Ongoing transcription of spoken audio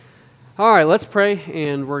All right, let's pray,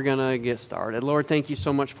 and we're going to get started. Lord, thank you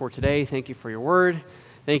so much for today. Thank you for your word.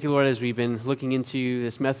 Thank you, Lord, as we've been looking into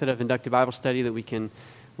this method of inductive Bible study, that we can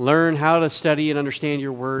learn how to study and understand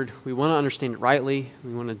your word. We want to understand it rightly.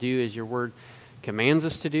 We want to do as your word commands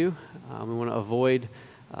us to do. We want to avoid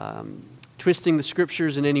twisting the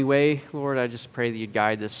scriptures in any way. Lord, I just pray that you'd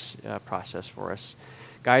guide this process for us.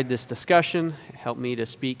 Guide this discussion. Help me to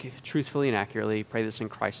speak truthfully and accurately. Pray this in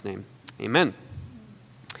Christ's name. Amen.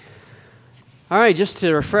 All right, just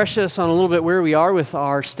to refresh us on a little bit where we are with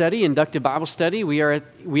our study, inductive Bible study, we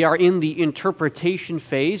are in the interpretation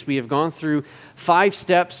phase. We have gone through 5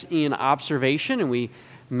 steps in observation, and we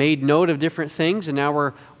made note of different things, and now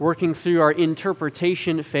we're working through our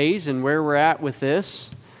interpretation phase and where we're at with this.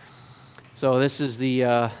 So this is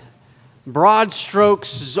the broad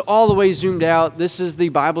strokes, all the way zoomed out. This is the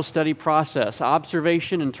Bible study process: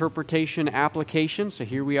 observation, interpretation, application. So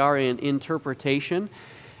here we are in interpretation.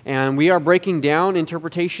 And we are breaking down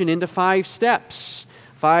interpretation into 5 steps,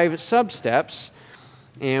 5 sub-steps.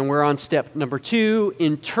 And we're on step number 2,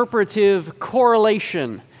 interpretive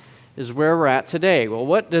correlation is where we're at today. Well,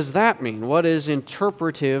 what does that mean? What is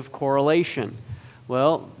interpretive correlation?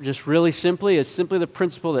 Well, just really simply, it's simply the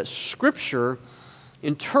principle that Scripture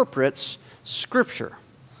interprets Scripture.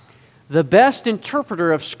 The best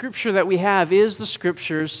interpreter of Scripture that we have is the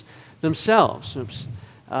Scriptures themselves.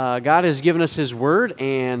 God has given us His Word,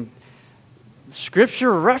 and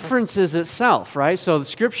Scripture references itself, right? So the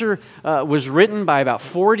Scripture was written by about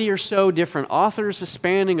 40 or so different authors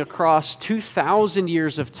spanning across 2,000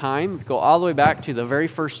 years of time. Go all the way back to the very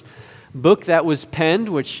first book that was penned,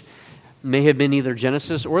 which may have been either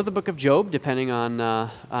Genesis or the book of Job, depending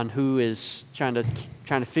on who is trying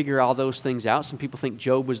to figure all those things out. Some people think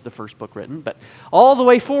Job was the first book written, but all the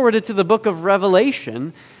way forward into the book of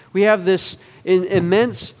Revelation, we have this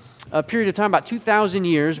immense period of time, about 2,000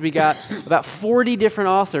 years. We got about 40 different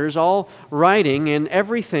authors all writing, and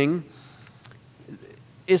everything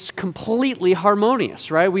is completely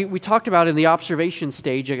harmonious, right? We talked about in the observation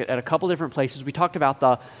stage at a couple different places, we talked about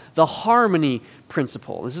the harmony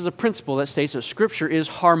principle. This is a principle that states that Scripture is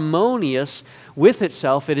harmonious with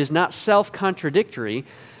itself. It is not self-contradictory.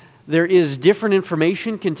 There is different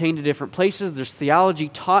information contained in different places. There's theology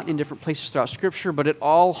taught in different places throughout Scripture, but it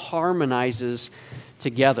all harmonizes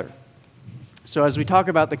together. So as we talk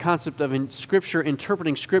about the concept of Scripture,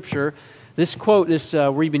 interpreting Scripture, this quote,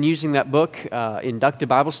 we've been using that book, Inductive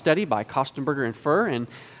Bible Study by Kostenberger and Furr, and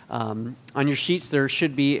on your sheets there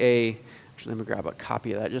should be actually let me grab a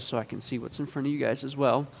copy of that just so I can see what's in front of you guys as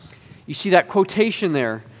well. You see that quotation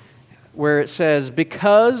there where it says,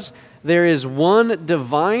 "Because there is one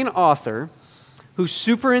divine author who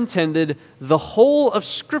superintended the whole of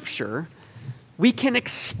Scripture, we can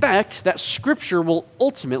expect that Scripture will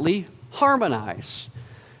ultimately harmonize."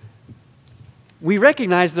 We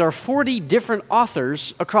recognize there are 40 different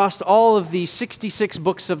authors across all of the 66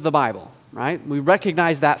 books of the Bible, right? We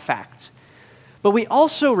recognize that fact. But we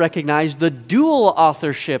also recognize the dual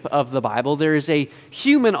authorship of the Bible. There is a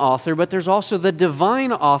human author, but there's also the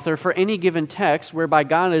divine author for any given text, whereby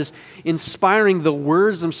God is inspiring the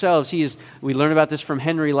words themselves. We learned about this from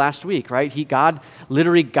Henry last week, right?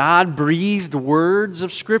 God breathed words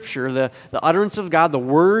of Scripture, the utterance of God, the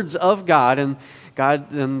words of God,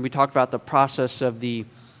 and we talked about the process of the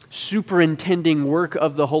superintending work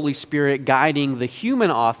of the Holy Spirit guiding the human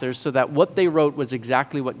authors so that what they wrote was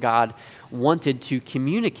exactly what God wanted to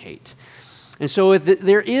communicate. And so if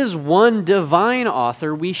there is one divine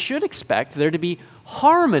author, we should expect there to be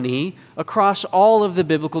harmony across all of the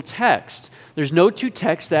biblical texts. There's no 2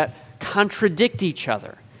 texts that contradict each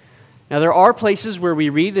other. Now, there are places where we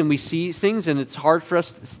read and we see things, and it's hard for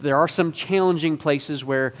us. There are some challenging places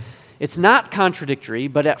where it's not contradictory,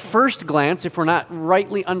 but at first glance, if we're not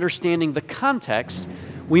rightly understanding the context,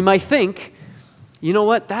 we might think, you know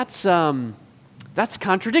what, that's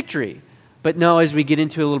contradictory. But no, as we get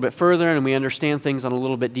into it a little bit further and we understand things on a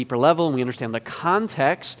little bit deeper level and we understand the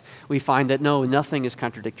context, we find that no, nothing is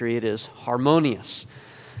contradictory. It is harmonious.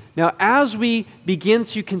 Now, as we begin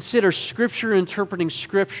to consider Scripture, interpreting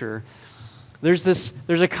Scripture, there's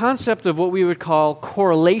a concept of what we would call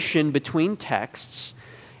correlation between texts.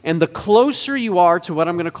 And the closer you are to what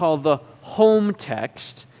I'm going to call the home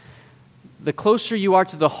text, the closer you are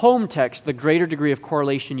to the home text, the greater degree of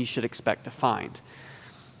correlation you should expect to find.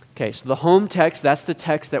 Okay, so the home text, that's the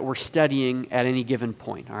text that we're studying at any given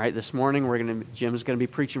point. All right, this morning Jim's going to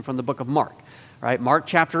be preaching from the book of Mark. Right, Mark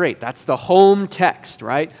chapter 8, that's the home text,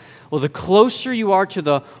 right? Well, the closer you are to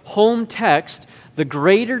the home text, the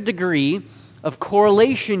greater degree of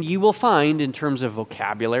correlation you will find in terms of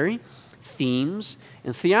vocabulary, themes,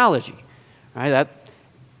 and theology. Right, that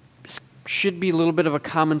should be a little bit of a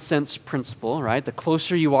common sense principle, right? The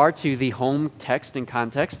closer you are to the home text and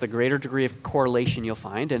context, the greater degree of correlation you'll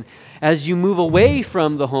find. And as you move away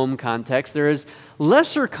from the home context, there is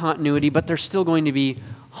lesser continuity, but there's still going to be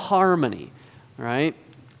harmony, right?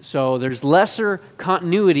 So there's lesser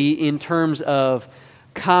continuity in terms of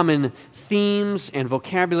common themes and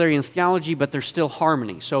vocabulary and theology, but there's still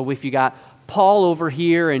harmony. So if you got Paul over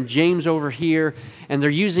here and James over here, and they're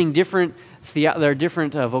using different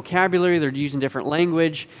vocabulary, they're using different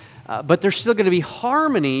language, but there's still going to be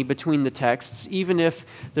harmony between the texts, even if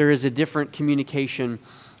there is a different communication,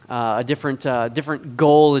 a different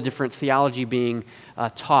goal, a different theology being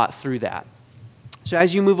taught through that. So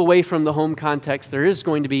as you move away from the home context, there is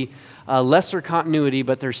going to be lesser continuity,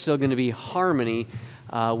 but there's still going to be harmony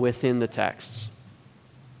within the texts.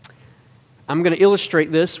 I'm going to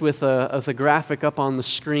illustrate this with a graphic up on the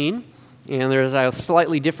screen. And there's a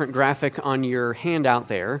slightly different graphic on your handout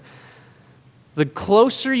there. The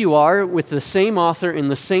closer you are with the same author in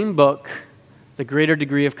the same book, the greater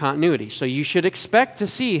degree of continuity. So you should expect to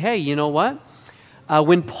see, hey, you know what?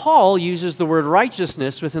 When Paul uses the word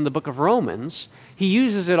righteousness within the book of Romans, he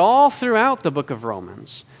uses it all throughout the book of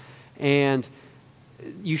Romans. And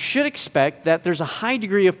you should expect that there's a high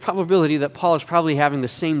degree of probability that Paul is probably having the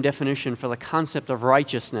same definition for the concept of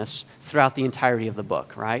righteousness throughout the entirety of the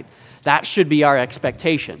book, right? That should be our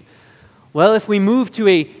expectation. Well, if we move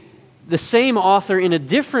to the same author in a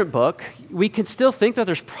different book, we can still think that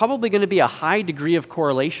there's probably going to be a high degree of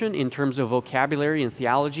correlation in terms of vocabulary and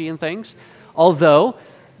theology and things. Although,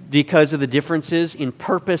 because of the differences in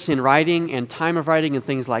purpose in writing and time of writing and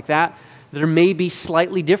things like that, there may be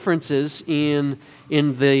slightly differences in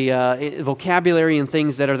the vocabulary and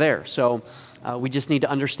things that are there. So we just need to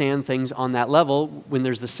understand things on that level. When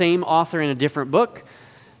there's the same author in a different book,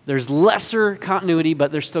 there's lesser continuity,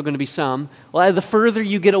 but there's still going to be some. Well, the further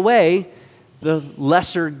you get away, the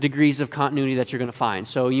lesser degrees of continuity that you're going to find.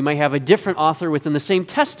 So you might have a different author within the same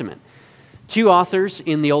testament. Two authors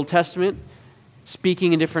in the Old Testament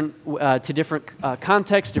speaking in to different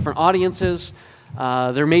contexts, different audiences.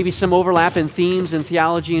 There may be some overlap in themes and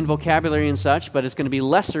theology and vocabulary and such, but it's going to be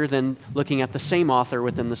lesser than looking at the same author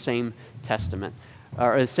within the same testament.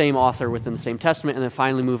 Or the same author within the same testament, and then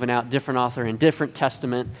finally moving out, different author in different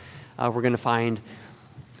testament, we're going to find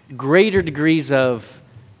greater degrees of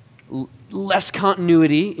less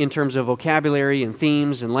continuity in terms of vocabulary and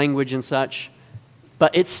themes and language and such,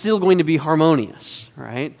 but it's still going to be harmonious,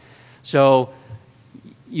 right? So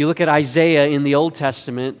you look at Isaiah in the Old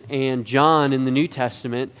Testament and John in the New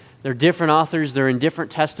Testament, they're different authors, they're in different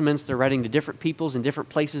testaments, they're writing to different peoples in different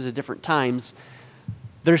places at different times.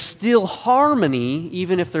 There's still harmony,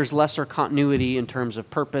 even if there's lesser continuity in terms of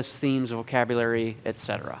purpose, themes, vocabulary,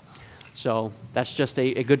 etc. So that's just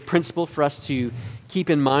a good principle for us to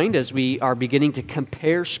keep in mind as we are beginning to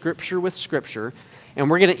compare Scripture with Scripture.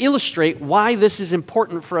 And we're going to illustrate why this is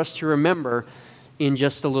important for us to remember in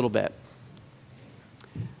just a little bit.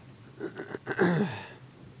 A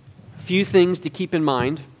few things to keep in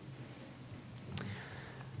mind.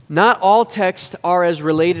 Not all texts are as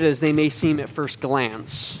related as they may seem at first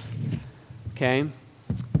glance. Okay?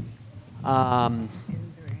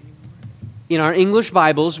 In our English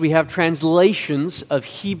Bibles, we have translations of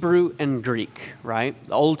Hebrew and Greek, right?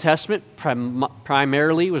 The Old Testament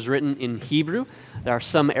primarily was written in Hebrew. There are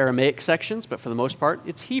some Aramaic sections, but for the most part,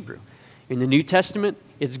 it's Hebrew. In the New Testament,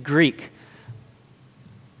 it's Greek.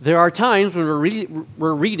 There are times when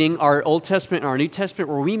we're reading our Old Testament and our New Testament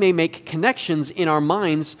where we may make connections in our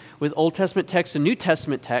minds with Old Testament texts and New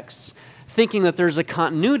Testament texts, thinking that there's a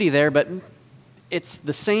continuity there, but it's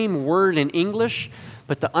the same word in English,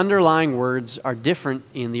 but the underlying words are different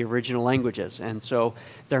in the original languages. And so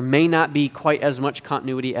there may not be quite as much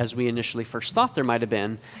continuity as we initially first thought there might have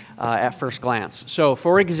been at first glance. So,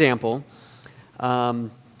 for example,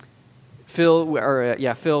 Phil,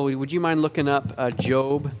 would you mind looking up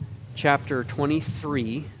Job chapter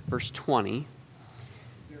 23, verse 20?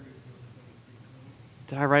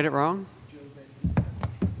 Did I write it wrong? Job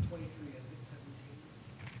 23, I think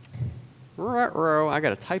 17. I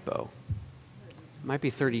got a typo. It might be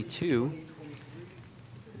 32.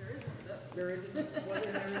 There is a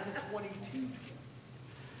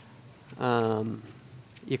 22.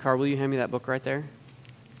 Yakar, will you hand me that book right there?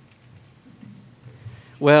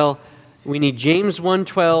 Well, we need James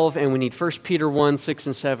 1:12, and we need 1 Peter 1:6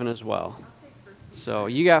 and 7 as well. So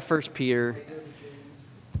you got 1 Peter.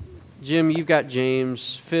 Jim, you've got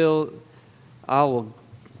James. Phil,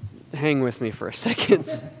 hang with me for a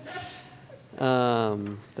second.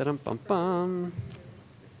 Oh,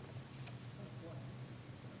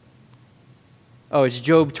 it's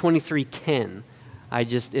Job 23:10.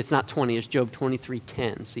 It's not 20, it's Job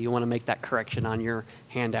 23:10. So you want to make that correction on your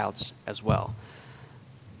handouts as well.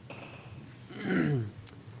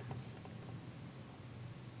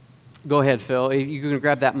 Go ahead, Phil. You can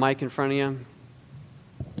grab that mic in front of you.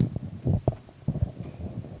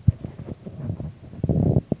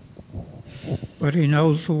 But he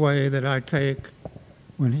knows the way that I take.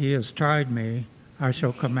 When he has tried me, I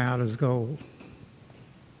shall come out as gold.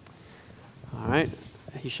 All right.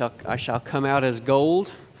 I shall come out as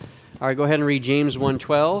gold. All right, go ahead and read James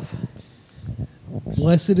 1:12.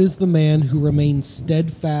 Blessed is the man who remains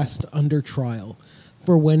steadfast under trial,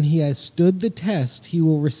 for when he has stood the test, he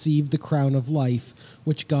will receive the crown of life,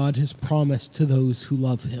 which God has promised to those who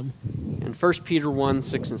love him. And 1 Peter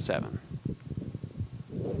 1:6 and 7.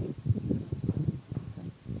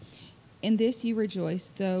 In this you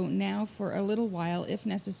rejoice, though now for a little while, if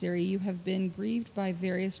necessary, you have been grieved by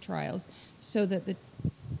various trials, so that the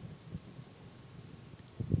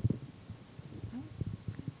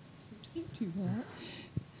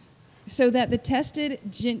tested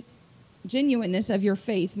genuineness of your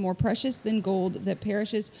faith, more precious than gold that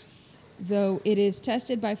perishes, though it is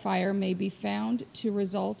tested by fire, may be found to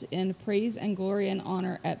result in praise and glory and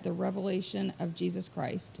honor at the revelation of Jesus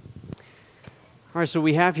Christ. All right, so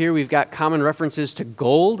we've got common references to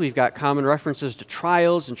gold, we've got common references to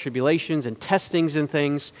trials and tribulations and testings and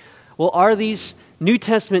things. Well, are these New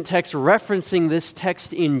Testament texts referencing this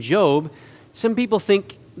text in Job? Some people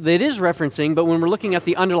think that it is referencing, but when we're looking at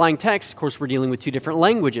the underlying text, of course, we're dealing with two different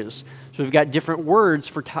languages. So we've got different words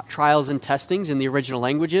for trials and testings in the original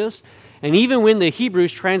languages. And even when the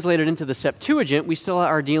Hebrews translated into the Septuagint, we still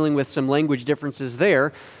are dealing with some language differences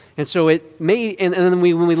there. And so it may, and then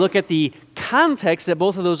when we look at the context that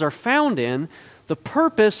both of those are found in, the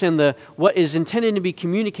purpose and what is intended to be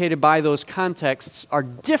communicated by those contexts are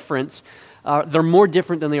different. They're more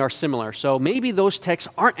different than they are similar. So maybe those texts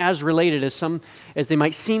aren't as related as they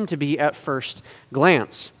might seem to be at first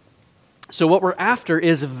glance. So what we're after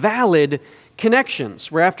is valid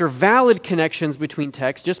connections. We're after valid connections between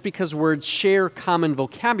texts. Just because words share common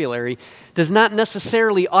vocabulary does not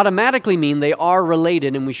necessarily automatically mean they are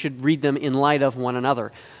related and we should read them in light of one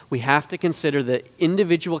another. We have to consider the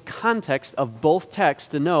individual context of both texts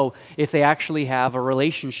to know if they actually have a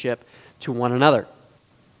relationship to one another.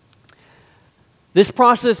 This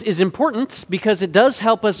process is important because it does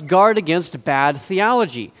help us guard against bad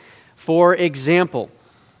theology. For example,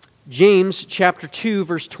 James chapter 2,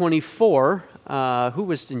 verse 24. Who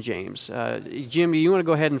was in James? Jim, you want to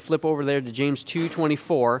go ahead and flip over there to James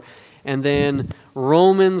 2:24, and then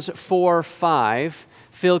Romans 4:5.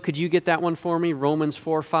 Phil, could you get that one for me? Romans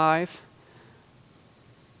 4:5.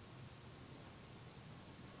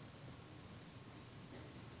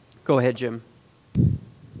 Go ahead, Jim.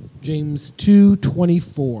 James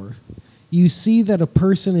 2:24. You see that a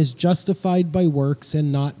person is justified by works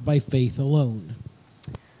and not by faith alone.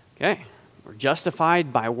 Okay. We're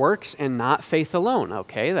justified by works and not faith alone.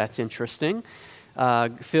 Okay, that's interesting.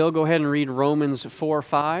 Phil, go ahead and read Romans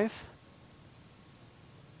 4:5.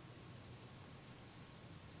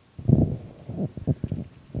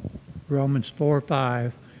 Romans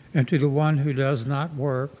 4:5. And to the one who does not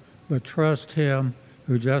work, but trusts him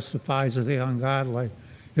who justifies the ungodly,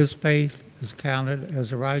 his faith is counted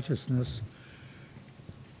as righteousness.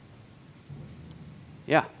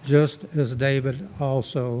 Yeah. Just as David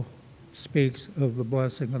also speaks of the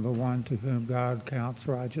blessing of the one to whom God counts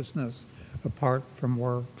righteousness apart from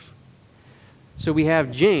works. So we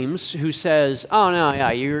have James who says, "Oh no,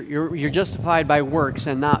 yeah, you're justified by works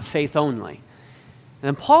and not faith only." And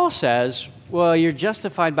then Paul says, "Well, you're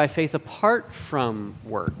justified by faith apart from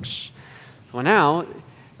works." Well, now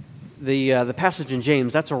the passage in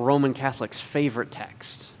James, that's a Roman Catholic's favorite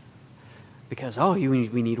text. Because, we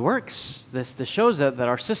need works. This shows that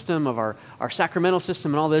our system, of our sacramental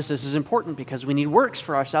system and all this is important because we need works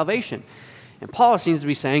for our salvation. And Paul seems to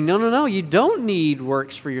be saying, no, you don't need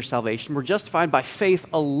works for your salvation. We're justified by faith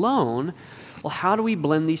alone. Well, how do we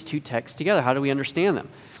blend these two texts together? How do we understand them?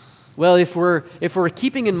 Well, if we're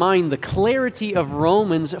keeping in mind the clarity of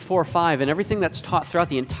Romans 4:5 and everything that's taught throughout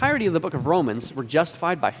the entirety of the book of Romans, we're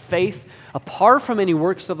justified by faith apart from any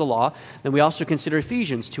works of the law, then we also consider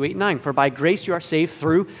Ephesians 2:8-9. For by grace you are saved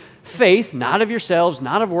through faith, not of yourselves,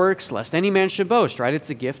 not of works, lest any man should boast, right? It's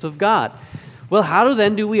a gift of God. Well, how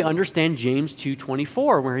then do we understand James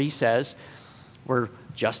 2:24, where he says we're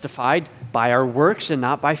justified by our works and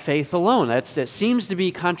not by faith alone? That seems to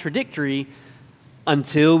be contradictory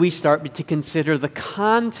until we start to consider the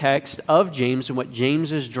context of James and what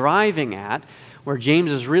James is driving at where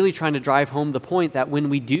James is really trying to drive home the point that when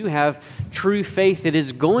we do have true faith, it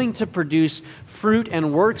is going to produce fruit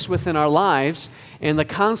and works within our lives. And the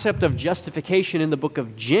concept of justification in the book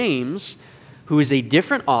of James, who is a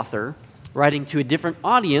different author, writing to a different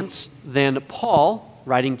audience than Paul,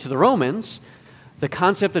 writing to the Romans, the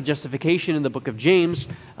concept of justification in the book of James,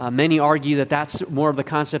 many argue that that's more of the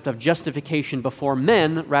concept of justification before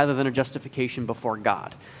men rather than a justification before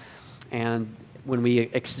God. And when we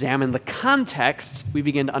examine the context, we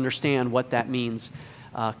begin to understand what that means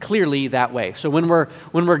clearly that way. So when we're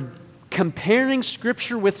comparing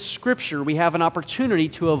Scripture with Scripture, we have an opportunity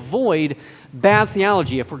to avoid bad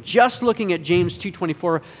theology. If we're just looking at James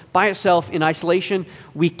 2:24 by itself in isolation,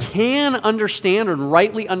 we can understand and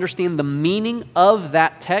rightly understand the meaning of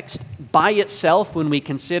that text by itself when we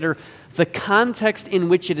consider the context in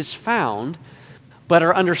which it is found, but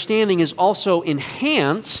our understanding is also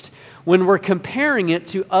enhanced when we're comparing it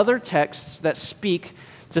to other texts that speak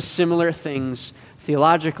to similar things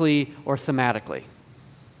theologically or thematically.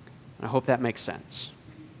 I hope that makes sense.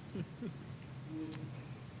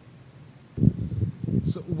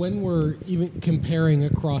 So when we're even comparing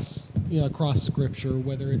across Scripture,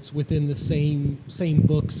 whether it's within the same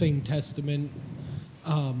book, same testament,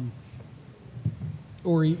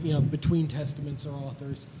 or between testaments or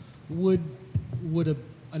authors, would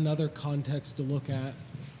another context to look at,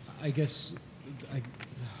 I guess,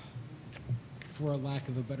 for a lack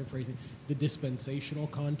of a better phrasing, the dispensational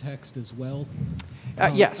context as well?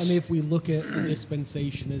 Yes. I mean, if we look at the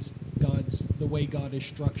dispensation as the way God is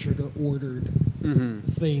structured or ordered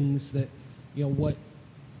things, that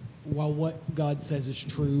while what God says is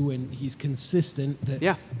true and He's consistent,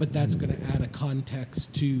 but that's going to add a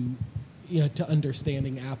context to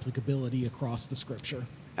understanding applicability across the Scripture.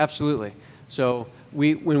 Absolutely. So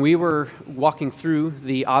when we were walking through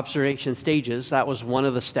the observation stages, that was one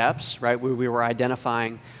of the steps, right? Where we were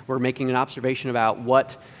identifying, we're making an observation about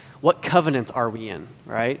what covenant are we in,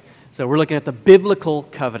 right? So we're looking at the biblical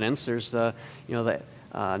covenants. There's the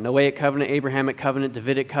Noahic covenant, Abrahamic covenant,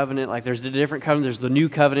 Davidic covenant. Like there's the different covenants. There's the new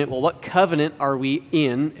covenant. Well, what covenant are we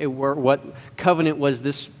in? What covenant was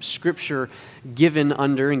this Scripture given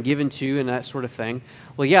under and given to, and that sort of thing?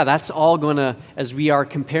 Well, yeah, that's all going to, as we are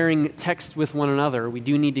comparing text with one another, we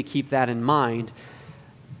do need to keep that in mind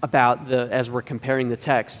as we're comparing the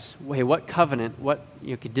texts. Hey, what covenant, what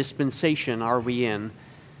dispensation are we in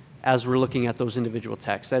as we're looking at those individual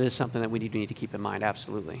texts? That is something that we need to keep in mind,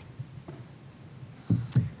 absolutely.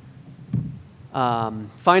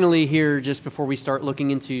 Finally here, just before we start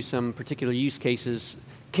looking into some particular use cases,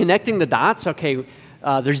 connecting the dots, okay,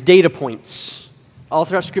 there's data points. All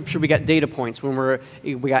throughout Scripture, we got data points.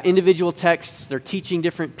 We got individual texts, they're teaching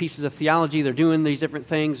different pieces of theology, they're doing these different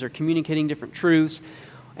things, they're communicating different truths,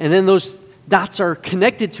 and then those dots are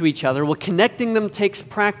connected to each other. Well, connecting them takes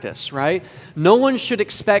practice, right? No one should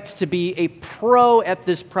expect to be a pro at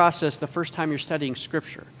this process the first time you're studying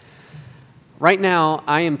Scripture. Right now,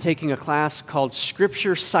 I am taking a class called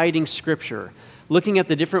Scripture Citing Scripture, looking at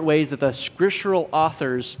the different ways that the scriptural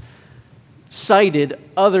authors cited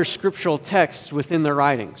other scriptural texts within their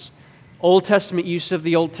writings. Old Testament use of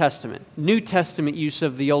the Old Testament, New Testament use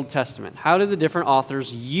of the Old Testament. How did the different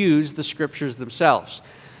authors use the Scriptures themselves?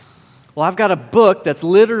 Well, I've got a book that's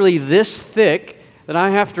literally this thick that I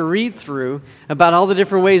have to read through about all the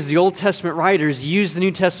different ways the Old Testament writers use the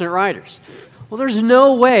New Testament writers. Well, there's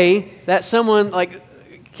no way that someone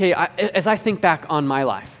as I think back on my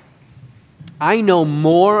life, I know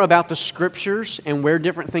more about the Scriptures and where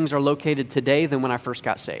different things are located today than when I first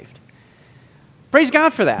got saved. Praise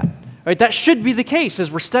God for that. Right? That should be the case. As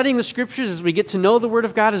we're studying the Scriptures, as we get to know the Word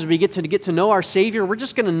of God, as we get to know our Savior, we're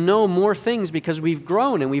just going to know more things because we've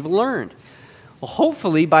grown and we've learned. Well,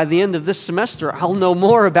 hopefully, by the end of this semester, I'll know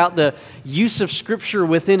more about the use of Scripture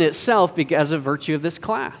within itself because of virtue of this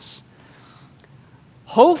class.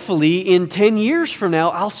 Hopefully, in 10 years from now,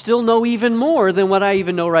 I'll still know even more than what I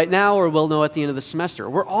even know right now or will know at the end of the semester.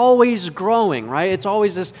 We're always growing, right? It's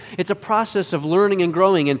a process of learning and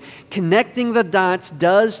growing, and connecting the dots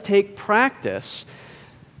does take practice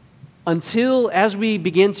as we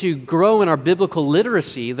begin to grow in our biblical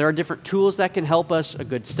literacy. There are different tools that can help us. A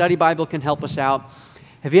good study Bible can help us out.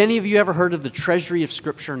 Have any of you ever heard of the Treasury of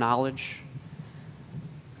Scripture Knowledge?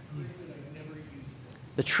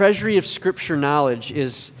 The Treasury of Scripture Knowledge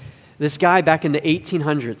is this guy back in the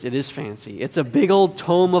 1800s. It is fancy. It's a big old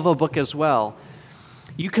tome of a book as well.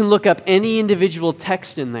 You can look up any individual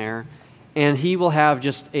text in there, and he will have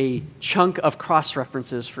just a chunk of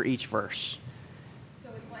cross-references for each verse. So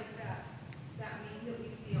it's like that meme that we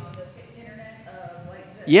see on the internet of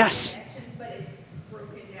like the Yes. connections, but it's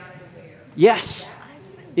broken down into where. Yes.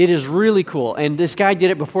 It is really cool. And this guy did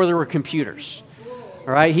it before there were computers.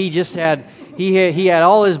 All right, he had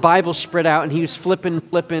all his Bibles spread out, and he was flipping,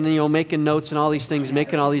 making notes and all these things,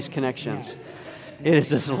 making all these connections. It is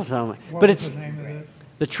just so. But it's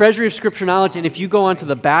the Treasury of Scripture Knowledge, and if you go onto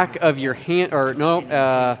the back of your hand,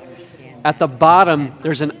 at the bottom,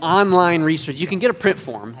 there's an online resource. You can get a print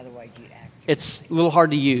form. It's a little hard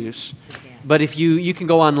to use, but if you can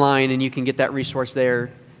go online and you can get that resource there,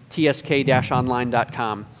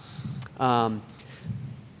 tsk-online.com.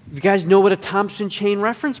 You guys know what a Thompson Chain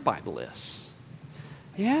Reference Bible is?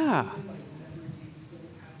 Yeah.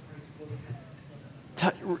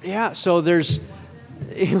 So there's,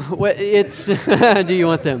 it's, do you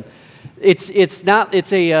want them? It's not,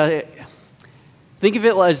 it's a, think of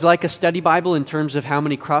it as like a study Bible in terms of how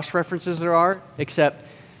many cross-references there are, except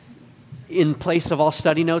in place of all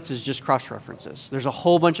study notes is just cross-references. There's a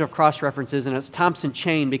whole bunch of cross-references, and it's Thompson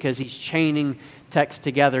chain because he's chaining text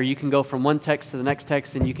together. You can go from one text to the next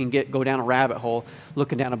text, and you can go down a rabbit hole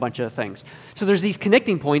looking down a bunch of things. So there's these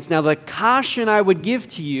connecting points. Now, the caution I would give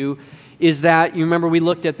to you is that, you remember we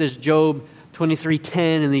looked at this Job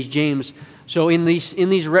 23:10 and these James. So in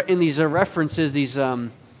these references, these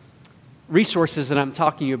resources that I'm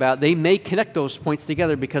talking to you about, they may connect those points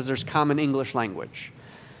together because there's common English language.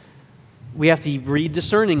 We have to read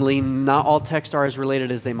discerningly. Not all texts are as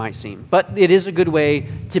related as they might seem. But it is a good way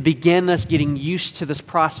to begin us getting used to this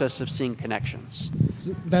process of seeing connections.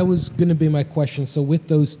 So that was going to be my question. So with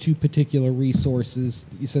those two particular resources,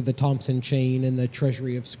 you said the Thompson Chain and the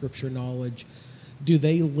Treasury of Scripture Knowledge, do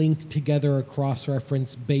they link together a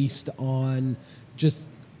cross-reference based on just,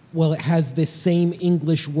 well, it has this same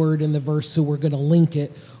English word in the verse, so we're going to link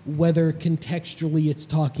it, whether contextually it's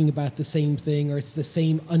talking about the same thing or it's the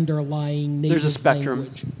same underlying native There's a spectrum.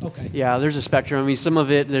 language? Okay. Yeah, there's a spectrum. I mean, some of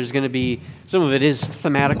it is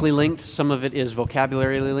thematically linked. Some of it is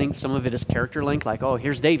vocabulary linked. Some of it is character linked, like, oh,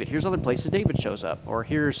 here's David. Here's other places David shows up. Or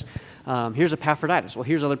here's Epaphroditus. Well,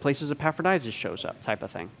 here's other places Epaphroditus shows up, type of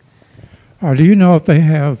thing. Do you know if they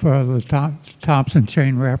have the Thompson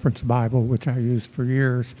Chain Reference Bible, which I used for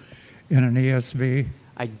years, in an ESV?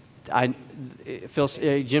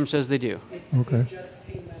 Jim says they do. Okay. It just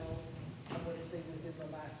came out, I'm going to say, within the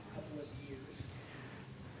last couple of years.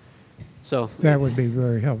 So That would be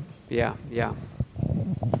very helpful. yeah.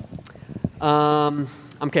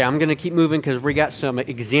 Okay, I'm going to keep moving because we got some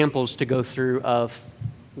examples to go through of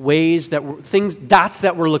ways dots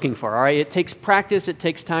that we're looking for. All right, it takes practice. It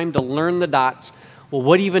takes time to learn the dots. Well,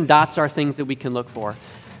 what even dots are things that we can look for?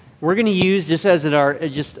 We're going to use just as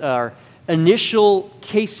our initial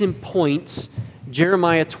case in point,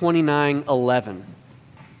 Jeremiah 29:11.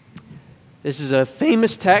 This is a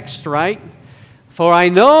famous text, right? For I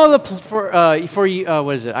know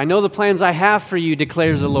I know the plans I have for you,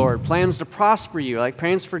 declares the Lord. Plans to prosper you, like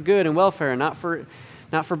plans for good and welfare, and not for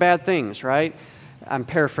bad things, right? I'm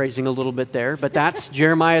paraphrasing a little bit there, but that's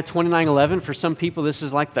Jeremiah 29:11. For some people, this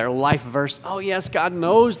is like their life verse. Oh yes, God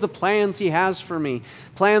knows the plans He has for me.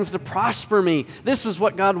 Plans to prosper me. This is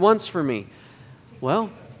what God wants for me.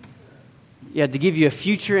 Well, yeah, to give you a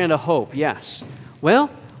future and a hope, yes.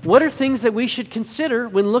 Well, what are things that we should consider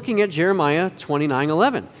when looking at Jeremiah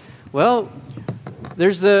 29:11? Well,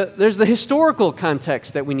 there's the historical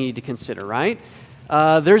context that we need to consider, right?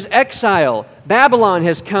 There's exile. Babylon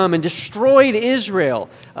has come and destroyed Israel.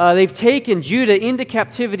 They've taken Judah into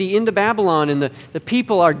captivity, into Babylon, and the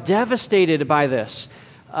people are devastated by this.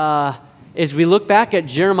 As we look back at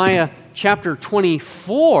Jeremiah chapter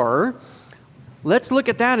 24, let's look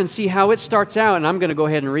at that and see how it starts out. And I'm going to go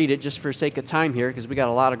ahead and read it just for sake of time here because we got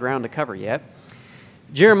a lot of ground to cover yet.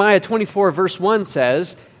 Jeremiah 24 verse 1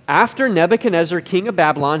 says, after Nebuchadnezzar, king of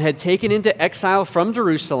Babylon, had taken into exile from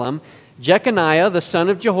Jerusalem Jeconiah, the son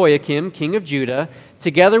of Jehoiakim, king of Judah,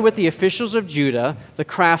 together with the officials of Judah, the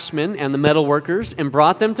craftsmen and the metalworkers, and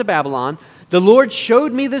brought them to Babylon, the Lord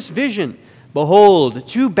showed me this vision. Behold,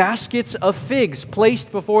 2 baskets of figs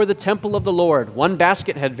placed before the temple of the Lord. One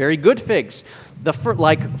basket had very good figs,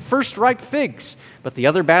 like first-ripe figs, but the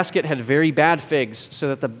other basket had very bad figs,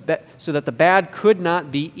 so that the bad could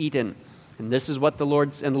not be eaten. And this is what the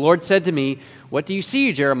Lord said to me, what do you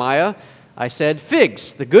see, Jeremiah? I said,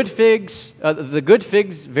 figs. The good figs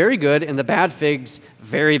very good, and the bad figs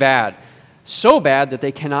very bad. So bad that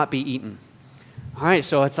they cannot be eaten. All right,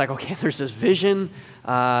 so it's like, okay, there's this vision.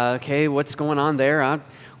 Okay, what's going on there?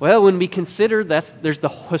 Well, when we consider there's the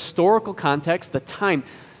historical context, the time.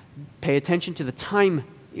 Pay attention to the time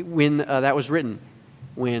when that was written.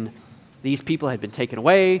 When these people had been taken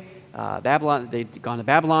away, Babylon, they'd gone to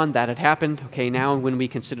Babylon, that had happened. Okay, now when we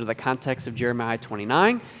consider the context of Jeremiah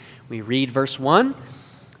 29, we read verse 1.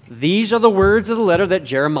 These are the words of the letter that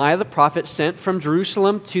Jeremiah the prophet sent from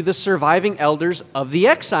Jerusalem to the surviving elders of the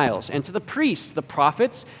exiles and to the priests, the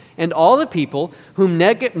prophets, and all the people whom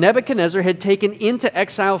Nebuchadnezzar had taken into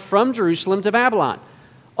exile from Jerusalem to Babylon.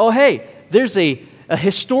 Oh, hey, there's a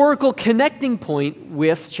historical connecting point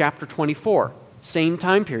with chapter 24, same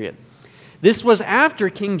time period. This was after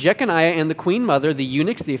King Jeconiah and the queen mother, the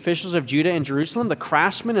eunuchs, the officials of Judah and Jerusalem, the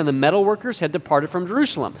craftsmen and the metal workers had departed from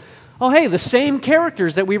Jerusalem. Oh, hey, the same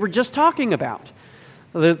characters that we were just talking about.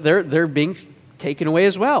 They're being taken away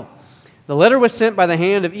as well. The letter was sent by the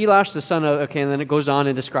hand of Elash, the son of... Okay, and then it goes on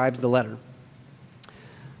and describes the letter.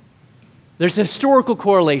 There's a historical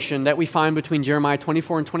correlation that we find between Jeremiah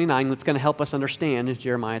 24 and 29 that's going to help us understand is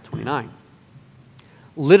Jeremiah 29.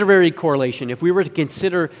 Literary correlation. If we were to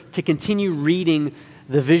continue reading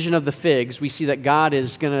the vision of the figs, we see that God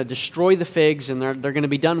is going to destroy the figs and they're going to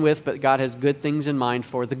be done with, but God has good things in mind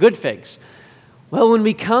for the good figs. Well, when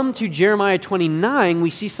we come to Jeremiah 29, we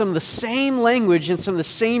see some of the same language and some of the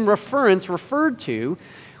same reference referred to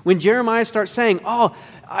when Jeremiah starts saying, oh,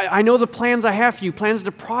 I know the plans I have for you, plans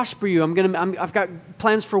to prosper you. I've got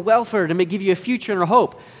plans for welfare to give you a future and a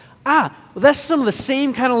hope. Well, that's some of the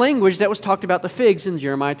same kind of language that was talked about the figs in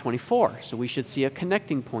Jeremiah 24. So we should see a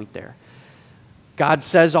connecting point there. God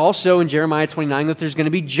says also in Jeremiah 29 that there's going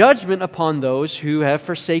to be judgment upon those who have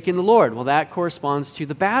forsaken the Lord. Well, that corresponds to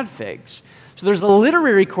the bad figs. So there's a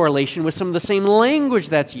literary correlation with some of the same language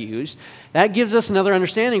that's used. That gives us another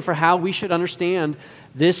understanding for how we should understand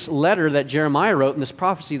this letter that Jeremiah wrote and this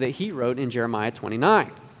prophecy that he wrote in Jeremiah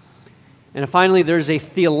 29. And finally, there's a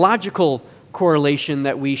theological correlation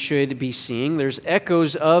that we should be seeing. There's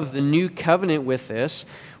echoes of the new covenant with this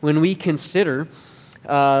when we consider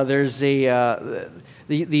there's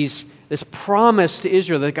this promise to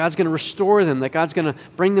Israel that God's going to restore them, that God's going to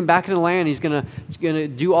bring them back into the land. He's going to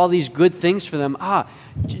do all these good things for them.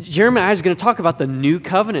 Jeremiah is going to talk about the new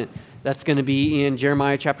covenant that's going to be in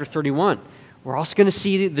Jeremiah chapter 31. We're also going to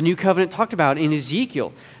see the new covenant talked about in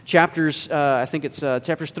Ezekiel chapters,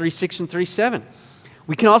 chapters 36 and 37.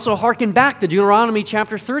 We can also hearken back to Deuteronomy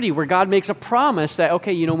chapter 30, where God makes a promise that,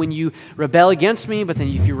 okay, when you rebel against me, but then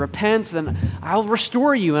if you repent, then I'll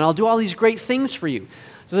restore you and I'll do all these great things for you.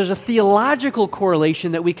 So there's a theological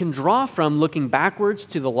correlation that we can draw from looking backwards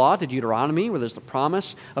to the law, to Deuteronomy, where there's the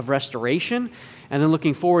promise of restoration, and then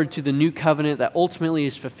looking forward to the new covenant that ultimately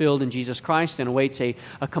is fulfilled in Jesus Christ and awaits a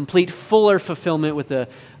complete, fuller fulfillment with the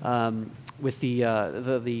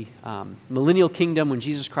millennial kingdom when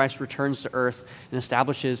Jesus Christ returns to earth and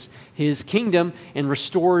establishes his kingdom and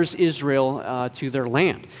restores Israel to their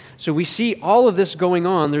land. So we see all of this going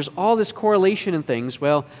on. There's all this correlation in things.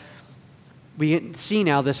 Well, we see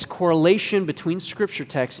now this correlation between Scripture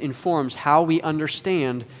texts informs how we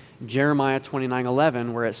understand Jeremiah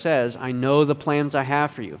 29:11, where it says, I know the plans I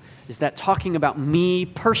have for you. Is that talking about me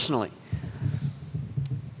personally?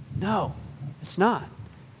 No, it's not.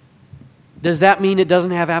 Does that mean it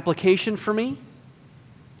doesn't have application for me?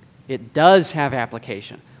 It does have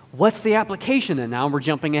application. What's the application then? Now we're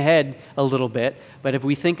jumping ahead a little bit, but if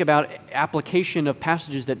we think about application of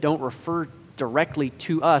passages that don't refer directly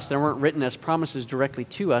to us, that weren't written as promises directly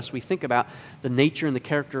to us, we think about the nature and the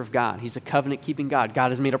character of God. He's a covenant-keeping God.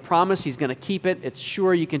 God has made a promise. He's going to keep it. It's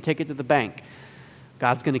sure you can take it to the bank.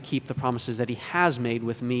 God's going to keep the promises that he has made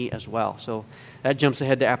with me as well. So that jumps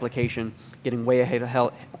ahead to application, getting way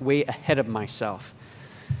ahead of myself.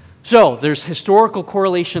 So there's historical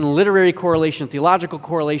correlation, literary correlation, theological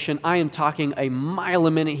correlation. I am talking a mile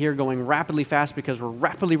a minute here, going rapidly fast because we're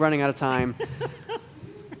rapidly running out of time.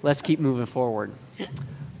 Let's keep moving forward.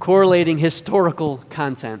 Correlating historical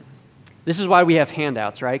content. This is why we have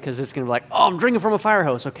handouts, right? Because it's going to be like, oh, I'm drinking from a fire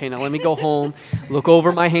hose. Okay, now let me go home, look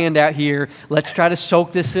over my handout here. Let's try to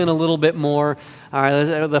soak this in a little bit more. All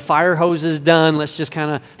right, the fire hose is done. Let's just kind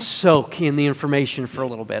of soak in the information for a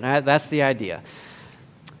little bit. All right, that's the idea.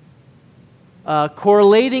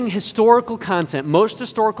 Correlating historical content. Most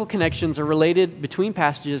historical connections are related between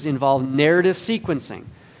passages involve narrative sequencing.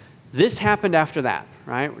 This happened after that,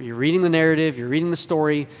 right? You're reading the narrative, you're reading the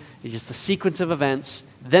story, it's just the sequence of events.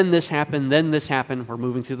 Then this happened, then this happened. We're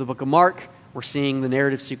moving through the book of Mark. We're seeing the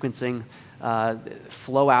narrative sequencing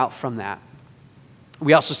flow out from that.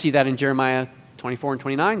 We also see that in Jeremiah 24 and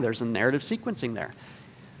 29. There's a narrative sequencing there.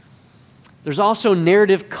 There's also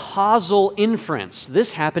narrative causal inference.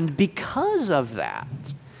 This happened because of that,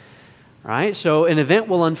 right? So an event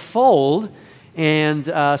will unfold, And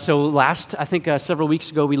so I think several weeks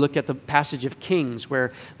ago, we looked at the passage of Kings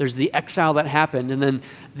where there's the exile that happened, and then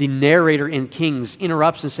the narrator in Kings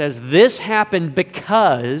interrupts and says, this happened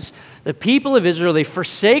because the people of Israel, they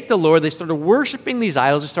forsake the Lord, they started worshiping these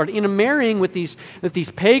idols, they started intermarrying with these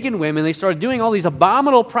pagan women, they started doing all these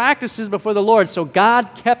abominable practices before the Lord, so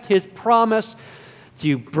God kept his promise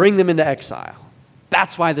to bring them into exile.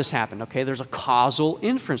 That's why this happened, okay? There's a causal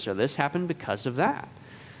inference there. This happened because of that.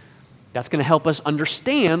 That's going to help us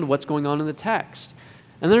understand what's going on in the text.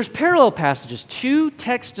 And there's parallel passages, 2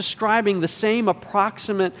 texts describing the same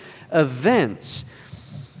approximate events.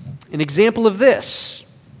 An example of this,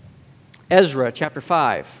 Ezra chapter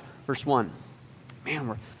 5, verse 1. Man,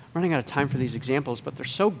 we're running out of time for these examples, but they're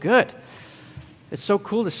so good. It's so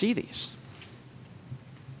cool to see these.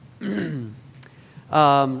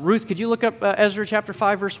 Ruth, could you look up Ezra chapter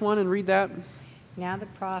 5, verse 1 and read that? Now the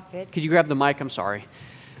prophet. Could you grab the mic? I'm sorry.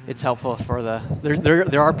 It's helpful for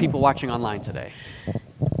there are people watching online today.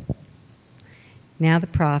 Now the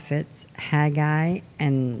prophets Haggai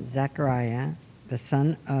and Zechariah, the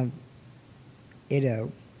son of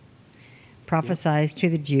Iddo, prophesied to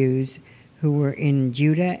the Jews who were in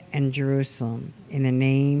Judah and Jerusalem in the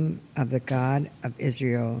name of the God of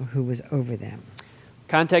Israel who was over them.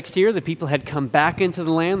 Context here, the people had come back into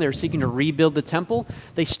the land. They were seeking to rebuild the temple.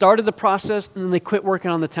 They started the process and then they quit working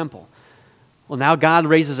on the temple. Well, now God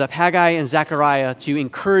raises up Haggai and Zechariah to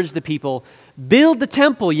encourage the people, build the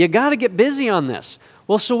temple. You got to get busy on this.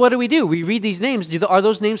 Well, so what do? We read these names. Are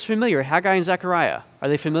those names familiar? Haggai and Zechariah. Are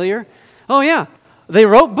they familiar? Oh, yeah. They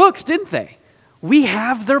wrote books, didn't they? We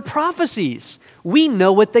have their prophecies. We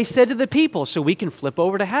know what they said to the people, so we can flip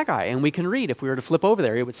over to Haggai and we can read. If we were to flip over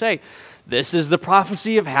there, it would say, this is the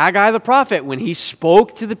prophecy of Haggai the prophet when he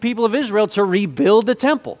spoke to the people of Israel to rebuild the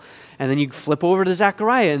temple. And then you flip over to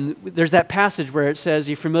Zechariah, and there's that passage where it says, are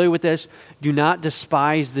you familiar with this? Do not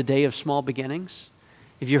despise the day of small beginnings.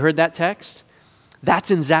 Have you heard that text? That's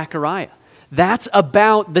in Zechariah. That's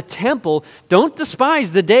about the temple. Don't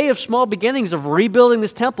despise the day of small beginnings of rebuilding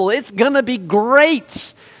this temple. It's going to be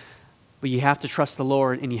great. But you have to trust the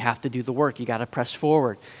Lord, and you have to do the work. You got to press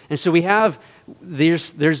forward. And so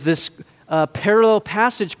there's this parallel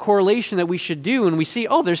passage correlation that we should do, and we see,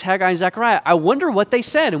 there's Haggai and Zechariah. I wonder what they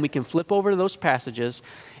said, and we can flip over to those passages,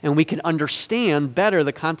 and we can understand better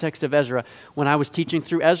the context of Ezra. When I was teaching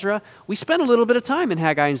through Ezra, we spent a little bit of time in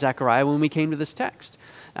Haggai and Zechariah when we came to this text.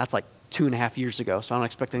 That's like 2.5 years ago, so I don't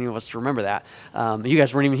expect any of us to remember that. You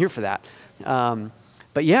guys weren't even here for that.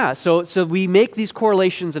 But yeah, so we make these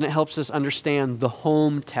correlations, and it helps us understand the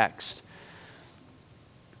home text.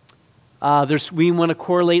 We want to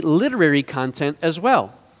correlate literary content as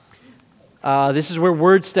well. This is where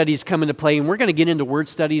word studies come into play, and we're going to get into word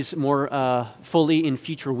studies more fully in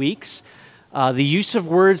future weeks. The use of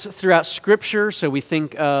words throughout Scripture, so we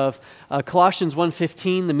think of Colossians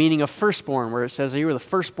 1:15, the meaning of firstborn, where it says, you were the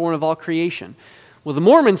firstborn of all creation. Well, the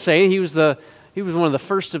Mormons say he was one of the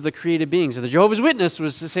first of the created beings. And the Jehovah's Witness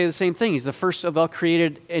was to say the same thing. He's the first of all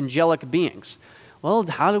created angelic beings. Well,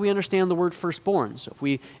 how do we understand the word firstborn? So if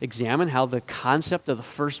we examine how the concept of the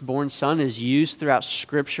firstborn son is used throughout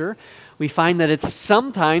Scripture, we find that it's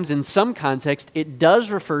sometimes, in some context, it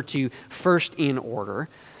does refer to first in order,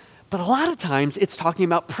 but a lot of times it's talking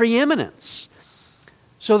about preeminence.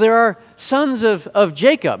 So there are sons of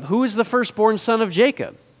Jacob. Who is the firstborn son of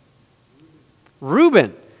Jacob?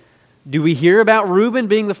 Reuben. Do we hear about Reuben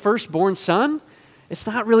being the firstborn son? It's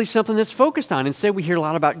not really something that's focused on. Instead, we hear a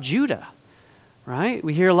lot about Judah. Right?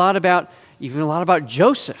 We hear a lot about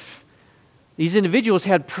Joseph. These individuals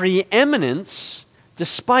had preeminence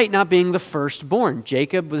despite not being the firstborn.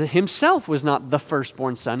 Jacob himself was not the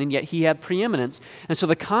firstborn son, and yet he had preeminence. And so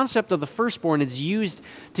the concept of the firstborn is used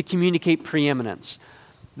to communicate preeminence.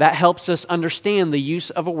 That helps us understand the use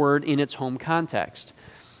of a word in its home context.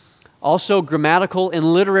 Also, grammatical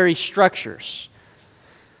and literary structures.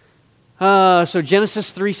 So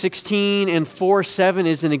Genesis 3:16 and 4:7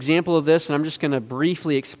 is an example of this, and I'm just going to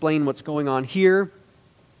briefly explain what's going on here.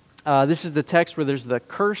 This is the text where there's the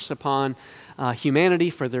curse upon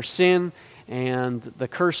humanity for their sin, and the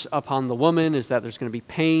curse upon the woman is that there's going to be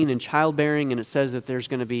pain and childbearing, and it says that there's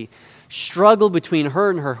going to be struggle between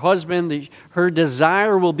her and her husband. Her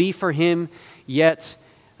desire will be for him, yet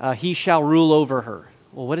he shall rule over her.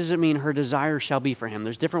 Well, what does it mean, her desire shall be for him?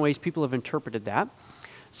 There's different ways people have interpreted that.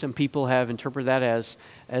 Some people have interpreted that as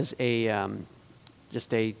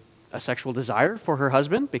just a sexual desire for her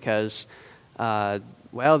husband because,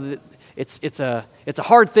 it's a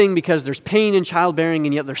hard thing because there's pain in childbearing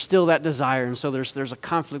and yet there's still that desire, and so there's a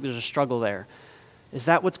conflict, there's a struggle there. Is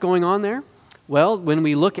that what's going on there? Well, when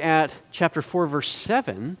we look at chapter 4, verse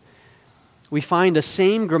 7, we find the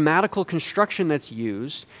same grammatical construction that's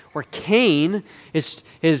used where Cain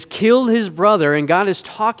has killed his brother, and God is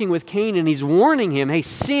talking with Cain and he's warning him, hey,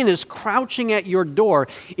 sin is crouching at your door.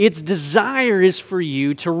 Its desire is for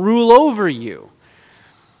you to rule over you.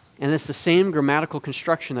 And it's the same grammatical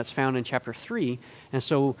construction that's found in chapter 3. And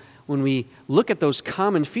so when we look at those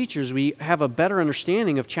common features, we have a better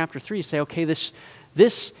understanding of chapter 3. Say, okay,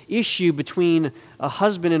 this issue between a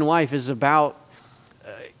husband and wife is about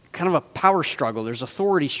kind of a power struggle. There's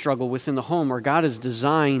authority struggle within the home where God has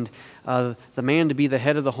designed the man to be the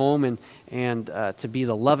head of the home and to be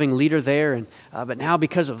the loving leader there. But now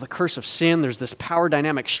because of the curse of sin, there's this power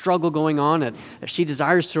dynamic struggle going on that she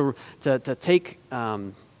desires to take,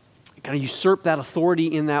 kind of usurp that authority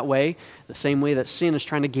in that way. The same way that sin is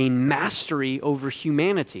trying to gain mastery over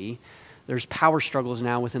humanity, there's power struggles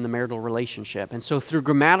now within the marital relationship. And so through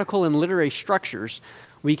grammatical and literary structures,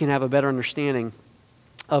 we can have a better understanding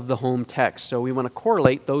of the home text. So we want to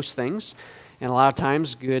correlate those things, and a lot of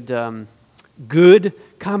times good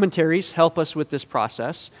commentaries help us with this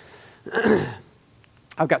process.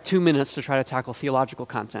 I've got 2 minutes to try to tackle theological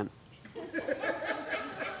content.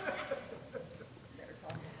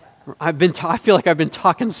 I feel like I've been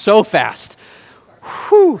talking so fast.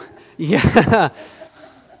 Whew. Yeah.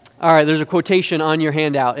 All right, there's a quotation on your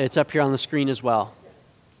handout. It's up here on the screen as well.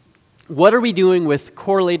 What are we doing with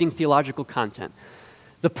correlating theological content?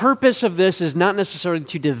 The purpose of this is not necessarily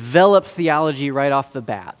to develop theology right off the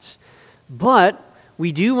bat, but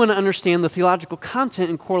we do want to understand the theological content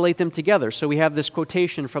and correlate them together. So we have this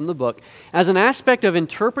quotation from the book. As an aspect of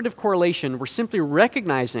interpretive correlation, we're simply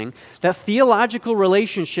recognizing that theological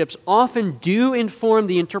relationships often do inform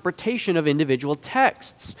the interpretation of individual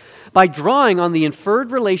texts. By drawing on the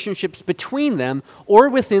inferred relationships between them or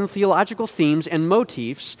within theological themes and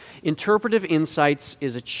motifs, interpretive insights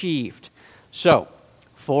is achieved. So,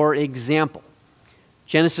 for example,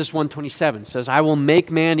 Genesis 1:27 says, I will make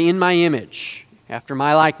man in my image, after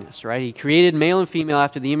my likeness, right? He created male and female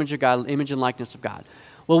after the image of God, image and likeness of God.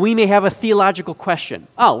 Well, we may have a theological question.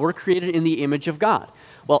 Oh, we're created in the image of God.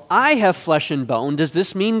 Well, I have flesh and bone. Does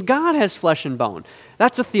this mean God has flesh and bone?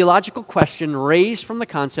 That's a theological question raised from the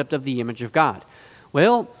concept of the image of God.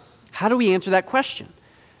 Well, how do we answer that question?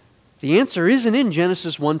 The answer isn't in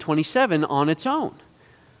Genesis 1:27 on its own.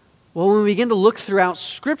 Well, when we begin to look throughout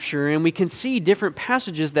Scripture and we can see different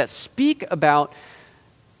passages that speak about,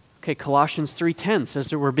 okay, Colossians 3:10 says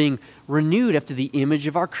that we're being renewed after the image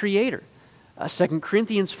of our Creator. 2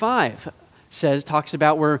 Corinthians 5 talks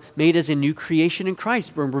about we're made as a new creation in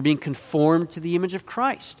Christ. We're being conformed to the image of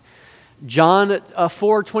Christ. John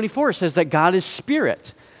 4:24 says that God is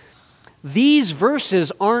spirit. These verses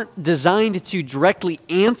aren't designed to directly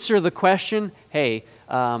answer the question, hey,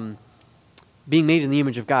 being made in the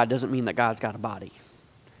image of God doesn't mean that God's got a body.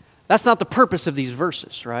 That's not the purpose of these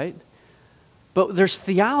verses, right? But there's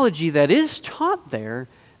theology that is taught there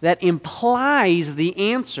that implies the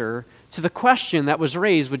answer to the question that was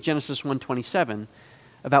raised with Genesis 1:27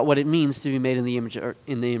 about what it means to be made in the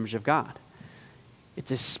image of God.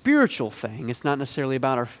 It's a spiritual thing. It's not necessarily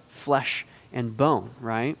about our flesh and bone,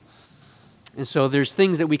 right? And so there's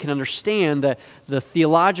things that we can understand, the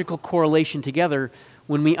theological correlation together.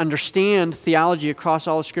 When we understand theology across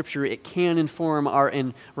all of Scripture, it can inform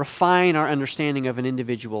and refine our understanding of an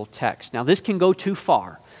individual text. Now, this can go too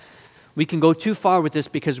far. We can go too far with this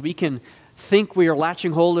because we can think we are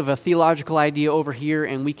latching hold of a theological idea over here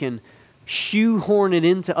and we can shoehorn it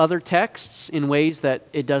into other texts in ways that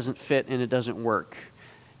it doesn't fit and it doesn't work.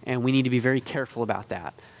 And we need to be very careful about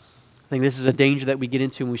that. I think this is a danger that we get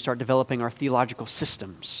into when we start developing our theological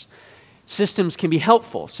systems. Systems can be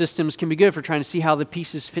helpful. Systems can be good for trying to see how the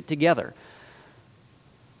pieces fit together.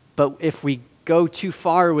 But if we go too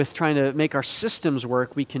far with trying to make our systems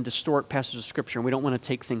work, we can distort passages of Scripture, and we don't want to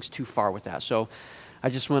take things too far with that. So I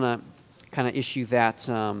just want to kind of issue that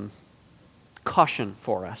caution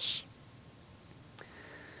for us.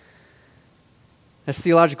 As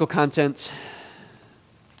theological content,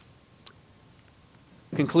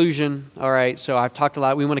 conclusion, all right, so I've talked a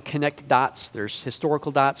lot. We want to connect dots. There's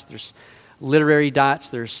historical dots, there's literary dots,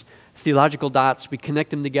 there's theological dots. We connect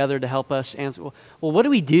them together to help us answer. Well, what do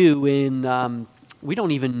we do when we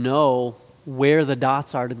don't even know where the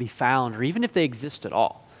dots are to be found, or even if they exist at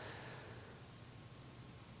all?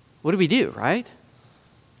 What do we do, right?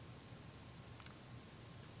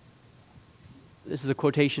 This is a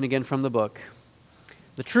quotation again from the book.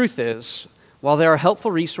 The truth is, while there are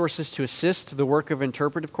helpful resources to assist the work of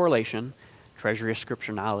interpretive correlation, treasury of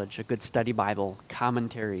Scripture knowledge, a good study Bible,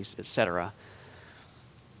 commentaries, etc.,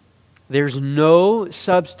 there's no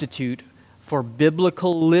substitute for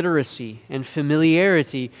biblical literacy and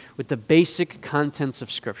familiarity with the basic contents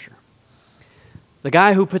of Scripture. The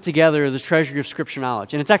guy who put together the Treasury of Scripture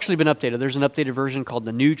Knowledge, and it's actually been updated. There's an updated version called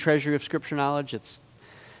the New Treasury of Scripture Knowledge. It's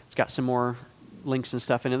got some more links and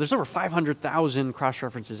stuff in it. There's over 500,000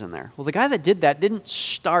 cross-references in there. Well, the guy that did that didn't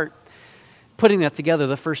start putting that together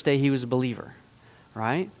the first day he was a believer,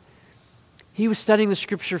 right? He was studying the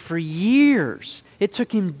Scripture for years. It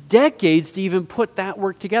took him decades to even put that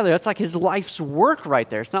work together. That's like his life's work right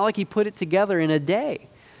there. It's not like he put it together in a day.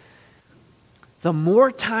 The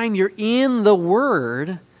more time you're in the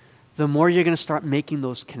Word, the more you're going to start making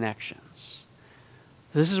those connections.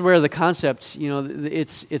 This is where the concept,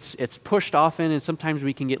 it's pushed often, and sometimes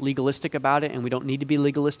we can get legalistic about it, and we don't need to be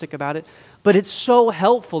legalistic about it. But it's so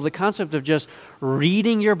helpful, the concept of just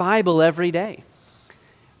reading your Bible every day.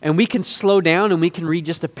 And we can slow down and we can read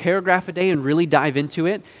just a paragraph a day and really dive into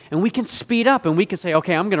it. And we can speed up and we can say,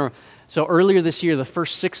 okay, So earlier this year, the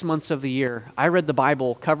first 6 months of the year, I read the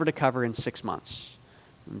Bible cover to cover in 6 months,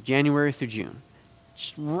 from January through June.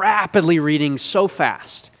 Just rapidly reading so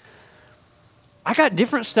fast. I got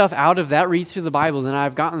different stuff out of that read through the Bible than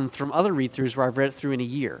I've gotten from other read-throughs where I've read it through in a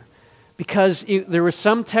year. Because there was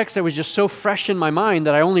some text that was just so fresh in my mind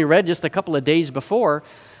that I only read just a couple of days before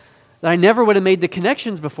that I never would have made the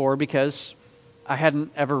connections before because I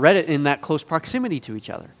hadn't ever read it in that close proximity to each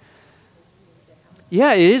other.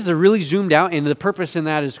 Yeah, it is. They're really zoomed out, and the purpose in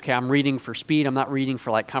that is, okay, I'm reading for speed. I'm not reading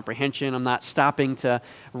for comprehension. I'm not stopping to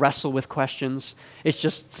wrestle with questions. It's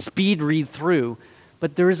just speed read through.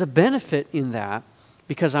 But there is a benefit in that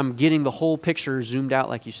because I'm getting the whole picture zoomed out,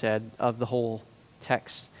 like you said, of the whole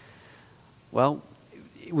text. Well,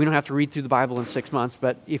 we don't have to read through the Bible in 6 months,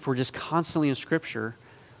 but if we're just constantly in Scripture,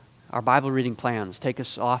 our Bible reading plans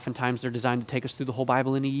oftentimes they're designed to take us through the whole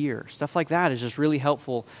Bible in a year. Stuff like that is just really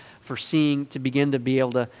helpful for begin to be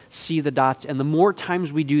able to see the dots. And the more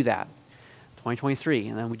times we do that, 2023,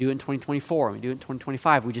 and then we do it in 2024, and we do it in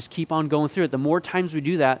 2025, we just keep on going through it. The more times we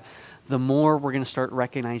do that, the more we're going to start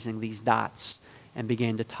recognizing these dots and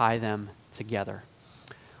begin to tie them together.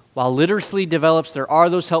 While literacy develops, there are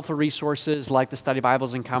those helpful resources like the study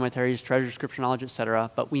Bibles and commentaries, Treasure of Scripture Knowledge,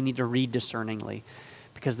 etc., but we need to read discerningly,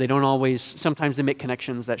 because sometimes they make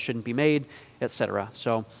connections that shouldn't be made, etc.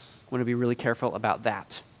 So I want to be really careful about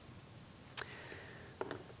that.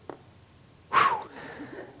 Whew.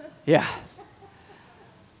 Yeah.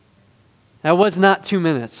 That was not 2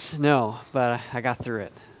 minutes, no, but I got through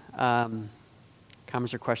it.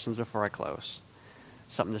 Comments or questions before I close?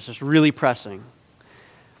 Something that's just really pressing.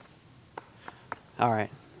 All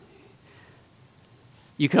right.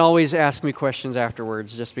 You can always ask me questions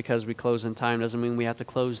afterwards. Just because we close in time doesn't mean we have to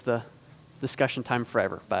close the discussion time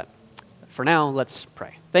forever. But for now, let's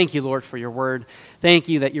pray. Thank you, Lord, for your word. Thank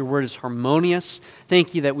you that your word is harmonious.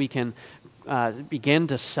 Thank you that we can begin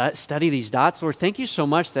to study these dots. Lord, thank you so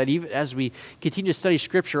much that even as we continue to study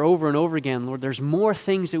Scripture over and over again, Lord, there's more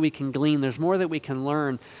things that we can glean. There's more that we can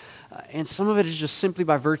learn. And some of it is just simply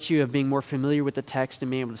by virtue of being more familiar with the text and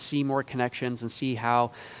being able to see more connections and see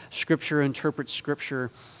how Scripture interprets Scripture.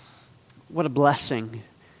 What a blessing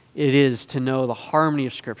it is to know the harmony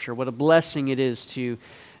of Scripture. What a blessing it is to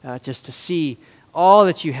just to see all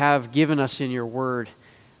that you have given us in your word,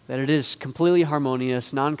 that it is completely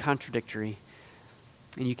harmonious, non-contradictory,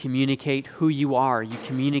 and you communicate who you are. You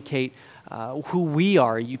communicate who we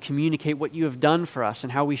are. You communicate what you have done for us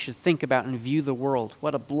and how we should think about and view the world.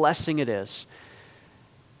 What a blessing it is.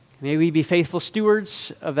 May we be faithful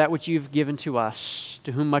stewards of that which you've given to us.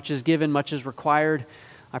 To whom much is given, much is required.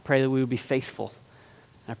 I pray that we will be faithful.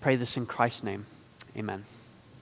 And I pray this in Christ's name. Amen.